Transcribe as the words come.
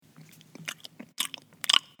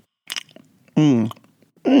Mm.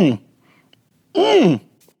 Mm. Mm.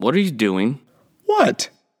 What are you doing? What?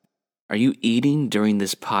 Are you eating during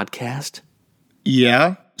this podcast?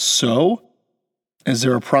 Yeah, so? Is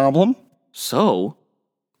there a problem? So?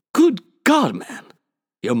 Good God, man.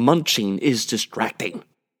 Your munching is distracting.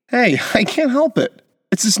 Hey, I can't help it.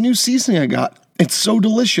 It's this new seasoning I got. It's so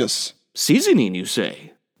delicious. Seasoning, you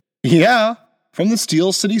say? Yeah, from the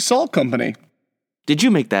Steel City Salt Company. Did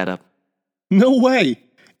you make that up? No way.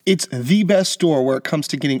 It's the best store where it comes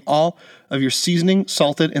to getting all of your seasoning,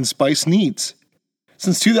 salted, and spice needs.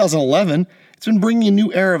 Since 2011, it's been bringing a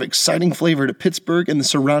new era of exciting flavor to Pittsburgh and the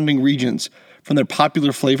surrounding regions, from their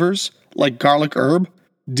popular flavors like garlic herb,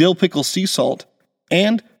 dill pickle sea salt,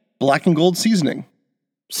 and black and gold seasoning.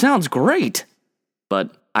 Sounds great. But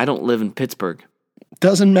I don't live in Pittsburgh.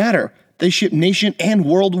 Doesn't matter. They ship nation and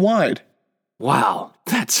worldwide. Wow,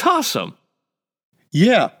 that's awesome.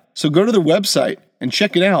 Yeah, so go to their website and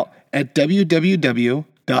check it out at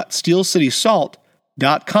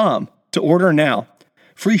www.steelcitysalt.com to order now.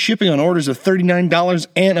 Free shipping on orders of $39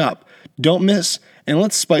 and up. Don't miss, and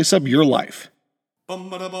let's spice up your life.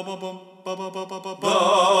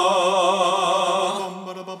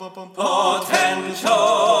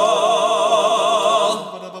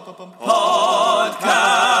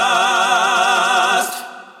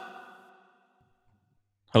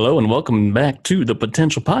 Hello and welcome back to the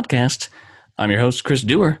Potential Podcast. I'm your host, Chris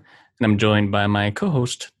Dewar, and I'm joined by my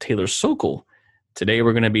co-host, Taylor Sokol. Today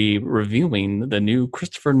we're going to be reviewing the new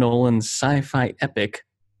Christopher Nolan sci-fi epic,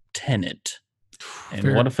 Tenet.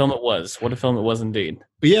 And what a film it was. What a film it was indeed.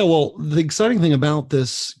 Yeah, well, the exciting thing about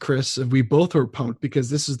this, Chris, we both are pumped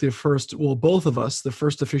because this is the first, well, both of us, the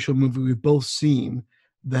first official movie we've both seen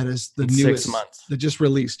that is the newest 6 months that just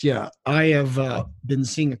released. Yeah, I have been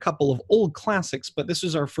seeing a couple of old classics, but this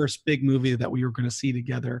is our first big movie that we were going to see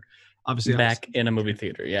together. Obviously, back in a movie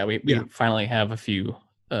theater. Yeah, we finally have a few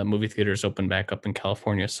movie theaters open back up in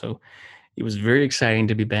California, so it was very exciting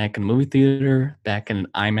to be back in the movie theater, back in an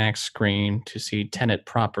IMAX screen to see Tenet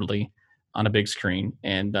properly on a big screen,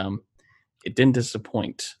 and it didn't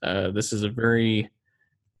disappoint. This is a very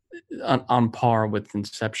on par with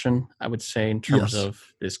Inception, I would say, in terms of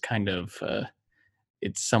this kind of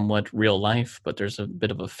it's somewhat real life, but there's a bit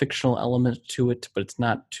of a fictional element to it, but it's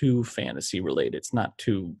not too fantasy related. It's not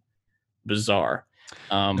too bizarre.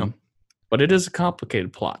 No. But it is a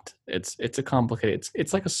complicated plot. It's a complicated.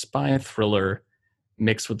 It's like a spy thriller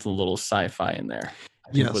mixed with a little sci-fi in there.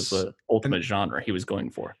 I think was the ultimate genre he was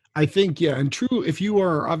going for. I think, yeah, and true. If you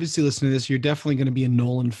are obviously listening to this, you're definitely going to be a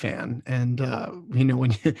Nolan fan, and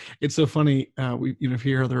when it's so funny, if you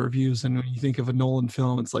hear other reviews, and when you think of a Nolan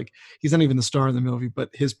film, it's like he's not even the star of the movie, but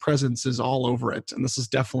his presence is all over it, and this is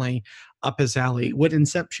definitely up his alley. What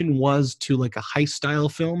Inception was to like a heist style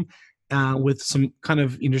film. With some kind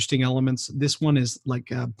of interesting elements. This one is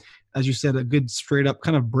like, as you said, a good straight up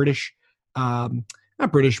kind of British,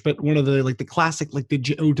 not British, but one of the like the classic, like the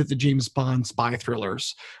James Bond spy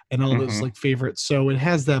thrillers and all those like favorites. So it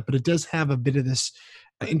has that, but it does have a bit of this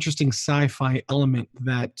interesting sci-fi element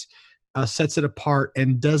that sets it apart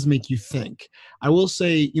and does make you think. I will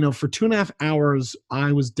say, for 2.5 hours,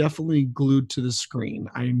 I was definitely glued to the screen.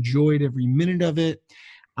 I enjoyed every minute of it.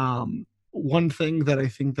 One thing that I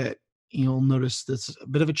think that you'll notice that's a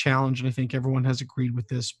bit of a challenge, and I think everyone has agreed with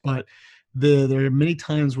this, but there are many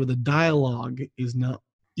times where the dialogue is not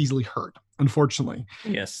easily heard, unfortunately.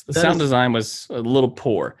 Yes, the sound design was a little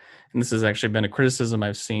poor, and this has actually been a criticism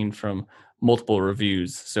I've seen from multiple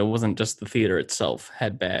reviews. So it wasn't just the theater itself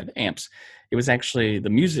had bad amps. It was actually the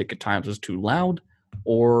music at times was too loud,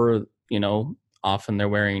 or, often they're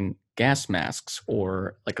wearing gas masks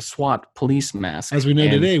or like a SWAT police mask. As we know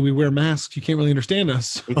today, we wear masks. You can't really understand us.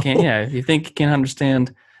 So. You can't. Yeah, if you think you can't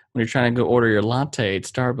understand when you're trying to go order your latte at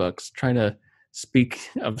Starbucks, try to speak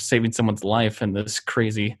of saving someone's life in this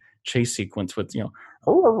crazy chase sequence with, and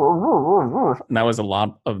that was a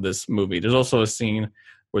lot of this movie. There's also a scene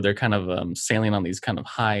where they're kind of sailing on these kind of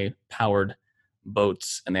high-powered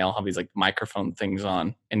boats, and they all have these like microphone things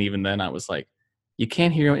on. And even then, I was like, you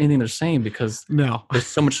can't hear anything they're saying because there's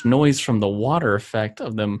so much noise from the water effect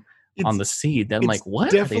of them on the sea. Then, like,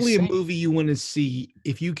 what? Definitely a movie you want to see.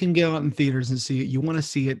 If you can go out in theaters and see it, you want to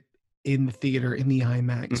see it in the theater, in the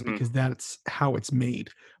IMAX, because that's how it's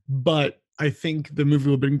made. But I think the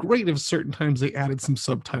movie would have been great if certain times they added some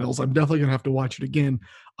subtitles. I'm definitely going to have to watch it again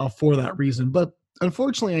for that reason. But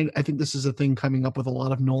unfortunately, I think this is a thing coming up with a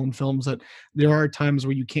lot of Nolan films, that there are times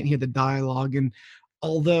where you can't hear the dialogue. And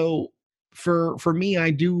although for me, I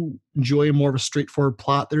do enjoy more of a straightforward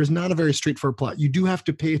plot, there is not a very straightforward plot. You do have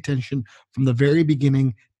to pay attention from the very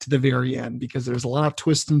beginning to the very end, because there's a lot of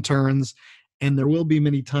twists and turns, and there will be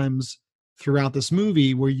many times throughout this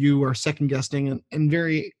movie where you are second guessing and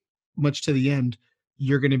very much to the end,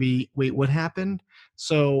 you're going to be, wait, what happened?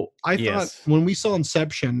 So I thought Yes. when we saw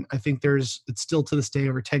Inception, I think it's still to this day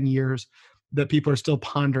over 10 years that people are still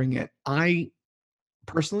pondering it. I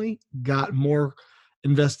personally got more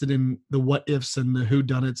invested in the what ifs and the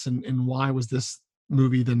whodunits and why was this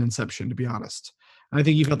movie than Inception, to be honest. And I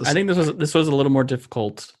think you felt the I same. think this was a little more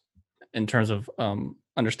difficult in terms of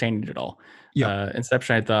understanding it all. Yeah.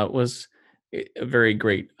 Inception, I thought, was a very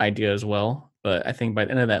great idea as well. But I think by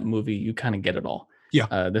the end of that movie, you kind of get it all.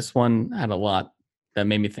 Yeah. This one had a lot that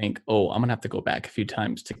made me think, oh, I'm going to have to go back a few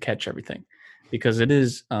times to catch everything. Because it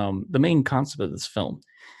is the main concept of this film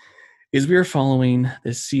is we are following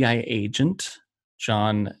this CIA agent,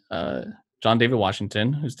 John David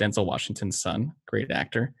Washington, who's Denzel Washington's son, great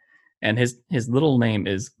actor. And his little name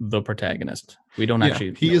is the protagonist. We don't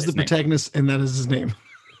actually he know is the his name. protagonist, and that is his name.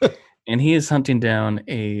 And he is hunting down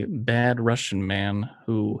a bad Russian man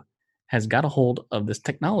who has got a hold of this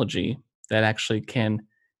technology that actually can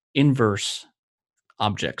inverse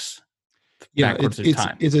objects backwards in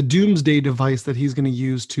time. It's a doomsday device that he's going to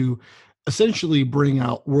use to essentially bring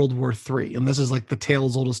out World War III. And this is like the tale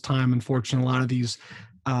as old as time. Unfortunately, a lot of these,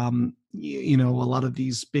 a lot of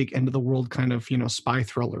these big end of the world kind of, spy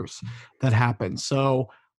thrillers that happen. So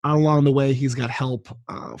along the way, he's got help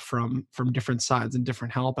from different sides and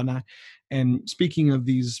different help. And speaking of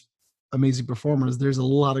these amazing performers, there's a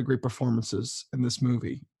lot of great performances in this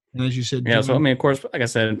movie. And as you said, yeah. So I mean, of course, like I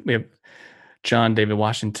said, we have John David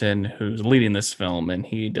Washington, who's leading this film, and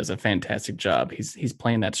he does a fantastic job. He's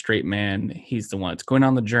playing that straight man. He's the one that's going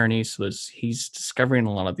on the journey. So he's discovering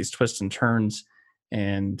a lot of these twists and turns,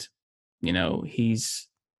 and he's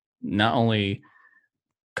not only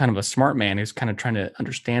kind of a smart man who's kind of trying to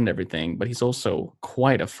understand everything, but he's also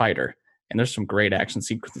quite a fighter. And there's some great action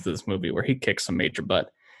sequences in this movie where he kicks some major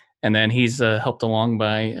butt. And then he's helped along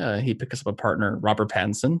by he picks up a partner, Robert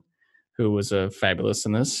Pattinson, who was fabulous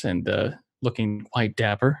in this and looking quite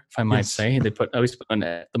dapper, if I might say. They always put on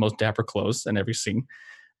the most dapper clothes in every scene,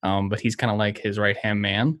 but he's kind of like his right hand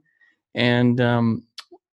man. And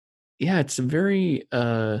it's a very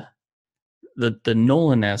the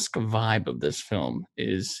Nolan-esque vibe of this film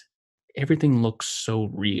is everything looks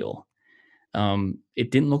so real.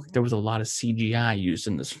 It didn't look like there was a lot of CGI used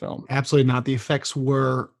in this film. Absolutely not. The effects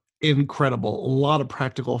were incredible. A lot of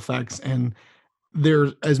practical effects. And there,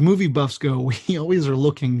 as movie buffs go, we always are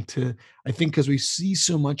looking to, I think because we see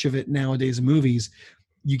so much of it nowadays in movies,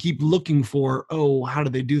 you keep looking for, oh, how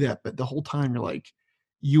did they do that? But the whole time you're like,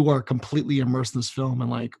 you are completely immersed in this film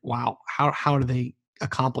and like, wow, how do they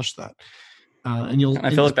accomplish that? I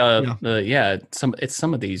feel like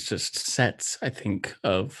some of these just sets, I think,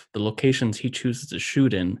 of the locations he chooses to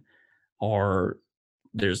shoot in are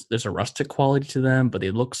there's a rustic quality to them, but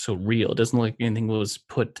they look so real. It doesn't look like anything was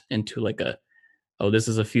put into like this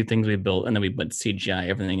is a few things we built and then we put CGI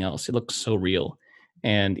everything else. It looks so real.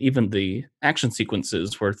 And even the action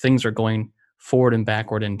sequences where things are going forward and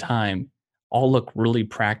backward in time all look really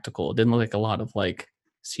practical. It didn't look like a lot of like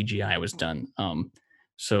CGI was done.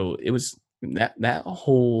 So it was that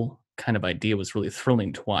whole kind of idea was really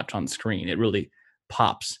thrilling to watch on screen. It really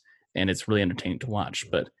pops and it's really entertaining to watch.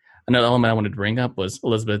 But another element I wanted to bring up was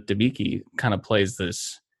Elizabeth Debicki kind of plays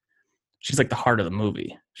this. She's like the heart of the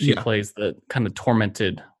movie. She plays the kind of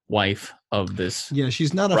tormented wife of this. Yeah,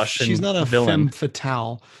 she's not a villain. femme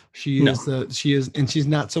fatale. She is, and she's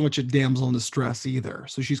not so much a damsel in distress either.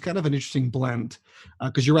 So she's kind of an interesting blend.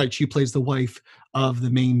 Because you're right, she plays the wife of the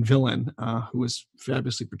main villain, who was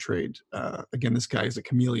fabulously portrayed. Again, this guy is a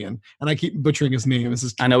chameleon, and I keep butchering his name.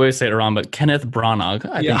 I know we say it wrong, but Kenneth Branagh,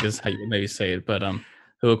 I think is how you maybe say it. But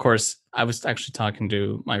who, of course, I was actually talking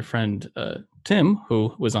to my friend Tim,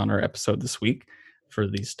 who was on our episode this week for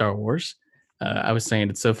the Star Wars. I was saying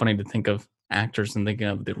it's so funny to think of actors and thinking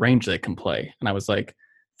of the range they can play. And I was like,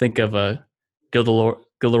 think of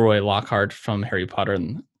Gilderoy Lockhart from Harry Potter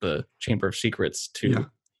and the Chamber of Secrets to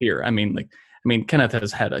here. I mean, Kenneth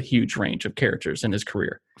has had a huge range of characters in his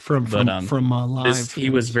career. From Live.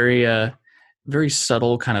 He was very, very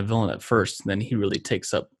subtle kind of villain at first. And then he really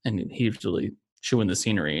takes up and he's really chewing the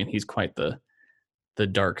scenery. And he's quite the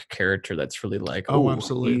dark character that's really like,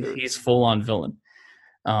 absolutely. He's full on villain.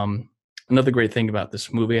 Another great thing about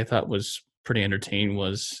this movie I thought was pretty entertaining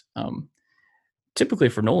was typically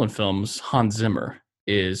for Nolan films, Hans Zimmer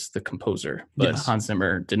is the composer, but Hans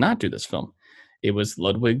Zimmer did not do this film. It was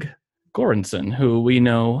Ludwig Göransson, who we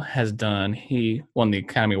know he won the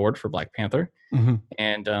Academy Award for Black Panther,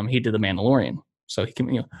 and he did The Mandalorian. So he came,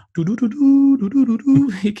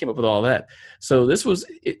 he came up with all that. So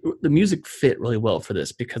the music fit really well for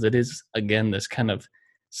this because it is, again, this kind of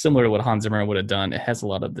similar to what Hans Zimmer would have done. It has a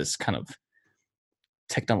lot of this kind of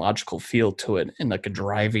technological feel to it, and like a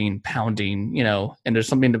driving, pounding, and there's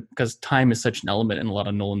something because time is such an element in a lot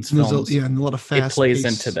of Nolan's films. And a lot of it fast plays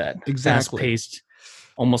pace. into that Exactly. fast-paced,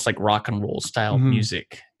 almost like rock and roll style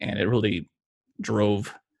music, and it really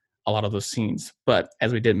drove a lot of those scenes. But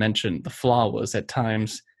as we did mention, the flaw was at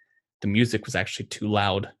times the music was actually too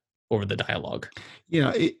loud over the dialogue.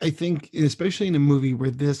 Yeah, I think especially in a movie where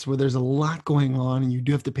there's a lot going on and you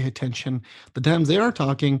do have to pay attention. The times they are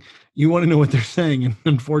talking, you want to know what they're saying. And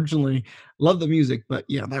unfortunately, love the music, but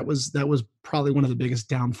yeah, that was probably one of the biggest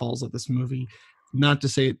downfalls of this movie. Not to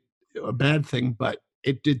say a bad thing, but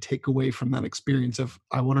it did take away from that experience of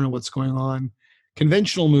I want to know what's going on.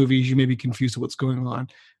 Conventional movies, you may be confused with what's going on,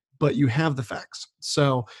 but you have the facts.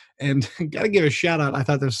 So, and got to give a shout out. I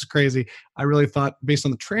thought this was crazy. I really thought, based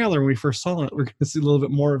on the trailer when we first saw it, we're going to see a little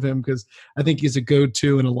bit more of him because I think he's a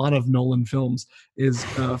go-to in a lot of Nolan films. Is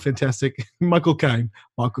fantastic. Michael Caine.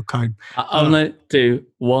 I only do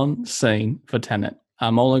one scene for Tenet.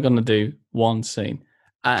 I'm only going to do one scene,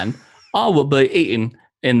 and I will be eating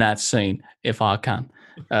in that scene if I can,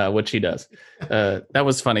 which he does. That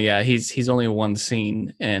was funny. Yeah, he's only in one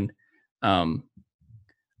scene, and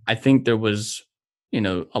I think there was,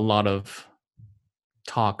 a lot of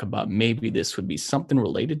talk about maybe this would be something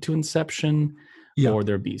related to Inception, or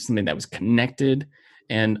there'd be something that was connected.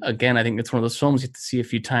 And again, I think it's one of those films you have to see a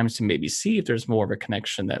few times to maybe see if there's more of a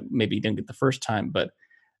connection that maybe you didn't get the first time. But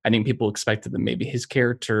I think people expected that maybe his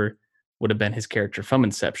character would have been his character from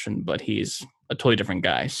Inception, but he's a totally different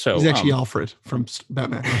guy. So he's actually Alfred from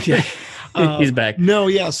Batman. Yeah, he's back. No,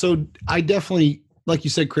 yeah. So I definitely, like you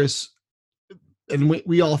said, Chris, and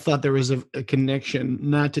we all thought there was a connection,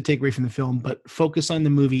 not to take away from the film, but focus on the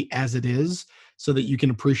movie as it is so that you can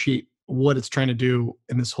appreciate what it's trying to do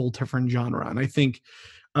in this whole different genre. And I think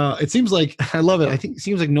it seems like, I love it. I think it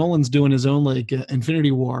seems like Nolan's doing his own like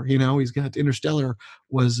Infinity War, he's got Interstellar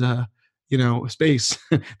was, space,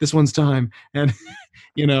 this one's time, and,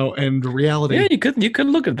 and reality. Yeah, you could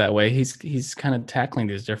look at it that way. He's kind of tackling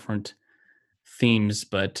these different themes,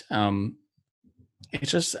 but it's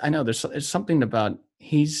just, I know there's something about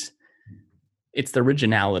it's the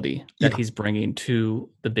originality that he's bringing to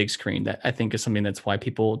the big screen that I think is something that's why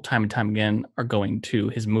people time and time again are going to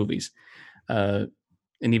his movies. And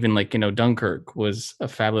even like, Dunkirk was a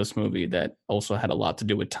fabulous movie that also had a lot to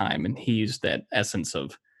do with time. And he used that essence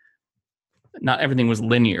of not everything was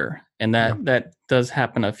linear. And that does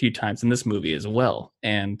happen a few times in this movie as well.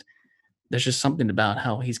 And there's just something about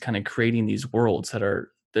how he's kind of creating these worlds that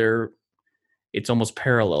it's almost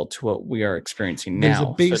parallel to what we are experiencing now. There's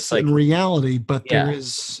a base in reality, but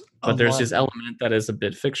there's this element that is a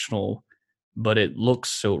bit fictional, but it looks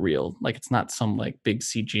so real. Like it's not some like big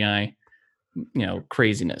CGI,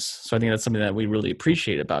 craziness. So I think that's something that we really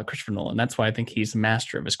appreciate about Christopher Nolan. That's why I think he's a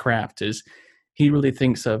master of his craft. Is he really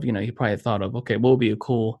thinks of, he probably thought of, okay, what would be a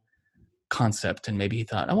cool concept, and maybe he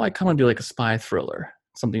thought, oh, I kind of want to do like a spy thriller,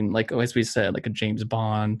 something like, as we said, like a James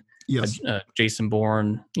Bond. Jason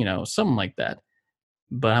Bourne, something like that.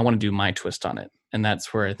 But I want to do my twist on it. And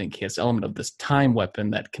that's where I think he has an element of this time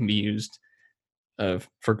weapon that can be used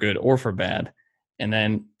for good or for bad. And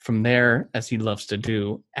then from there, as he loves to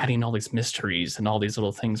do, adding all these mysteries and all these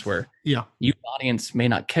little things where you audience may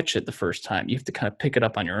not catch it the first time. You have to kind of pick it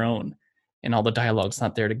up on your own. And all the dialogue's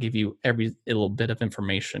not there to give you every little bit of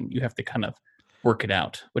information. You have to kind of work it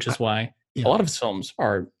out, which is why a lot of his films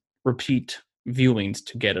are repeat viewings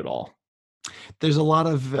to get it all. There's a lot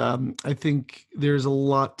of I think there's a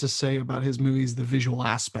lot to say about his movies. The visual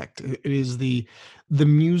aspect, it is the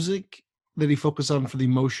music that he focused on for the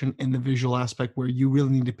emotion and the visual aspect where you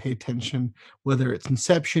really need to pay attention, whether it's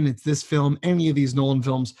Inception, it's this film, any of these Nolan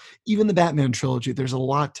films, even the Batman trilogy. There's a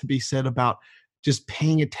lot to be said about just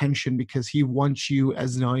paying attention because he wants you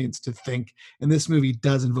as an audience to think. And this movie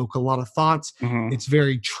does invoke a lot of thoughts. It's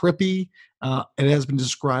very trippy. It has been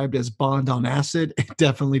described as Bond on acid. It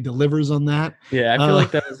definitely delivers on that. Yeah, I feel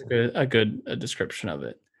like that was a good description of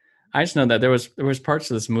it. I just know that there was parts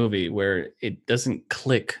of this movie where it doesn't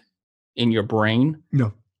click in your brain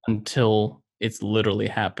until it's literally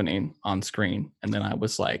happening on screen. And then I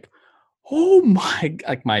was like, oh my,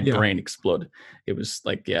 like my brain exploded. It was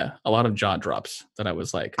like, a lot of jaw drops that I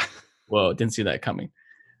was like, whoa, didn't see that coming.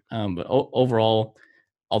 But overall,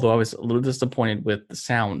 although I was a little disappointed with the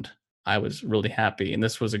sound, I was really happy. And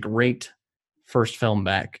this was a great first film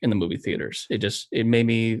back in the movie theaters. It made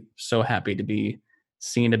me so happy to be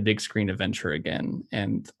seeing a big screen adventure again,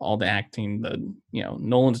 and all the acting,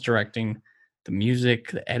 Nolan's directing, the music,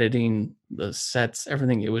 the editing, the sets,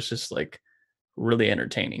 everything. It was just like really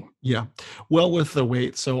entertaining. Yeah, well worth the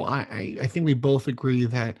wait. So I think we both agree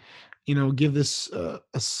that, give this a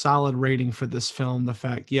solid rating for this film. The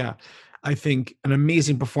fact, yeah, I think an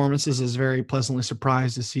amazing performances is very pleasantly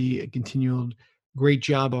surprised to see a continued great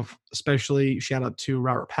job of, especially shout out to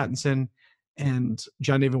Robert Pattinson and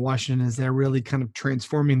John David Washington as they're really kind of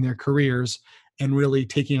transforming their careers and really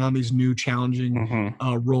taking on these new challenging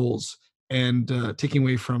roles and taking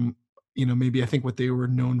away from maybe I think what they were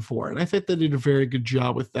known for. And I think they did a very good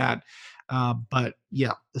job with that. But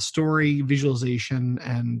yeah, the story, visualization,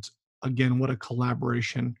 and again, what a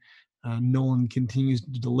collaboration Nolan continues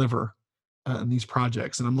to deliver in these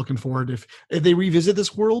projects. And I'm looking forward if they revisit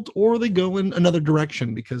this world or they go in another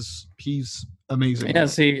direction because he's amazing. Yeah,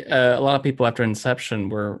 see, a lot of people after Inception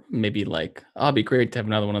were maybe like, oh, it'd be great to have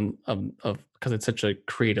another one of because it's such a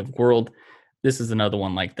creative world. This is another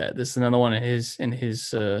one like that. This is another one in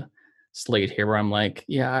his slate here where I'm like,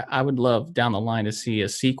 yeah, I would love down the line to see a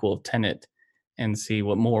sequel of Tenet and see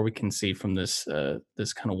what more we can see from this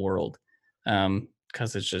this kind of world.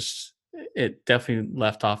 Because it definitely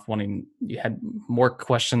left off wanting, you had more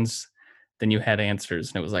questions than you had answers,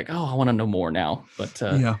 and it was like, oh, I want to know more now. But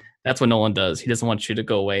that's what Nolan does. He doesn't want you to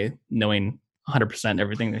go away knowing 100%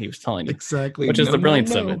 everything that he was telling you. Exactly. Which is the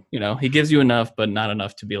brilliance of it. He gives you enough, but not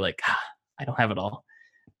enough to be like, I don't have it all.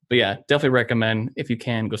 But yeah, definitely recommend, if you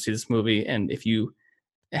can, go see this movie. And if you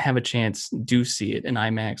have a chance, do see it in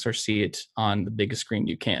IMAX or see it on the biggest screen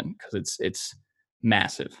you can, because it's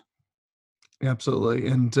massive. Absolutely.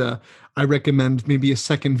 And I recommend maybe a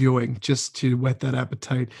second viewing just to whet that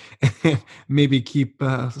appetite and maybe keep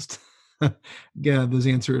those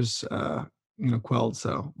answers quelled.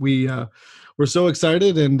 So we're so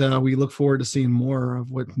excited, and we look forward to seeing more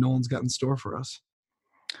of what Nolan's got in store for us.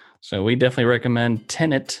 So we definitely recommend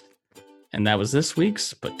Tenet, and that was this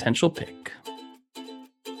week's potential pick.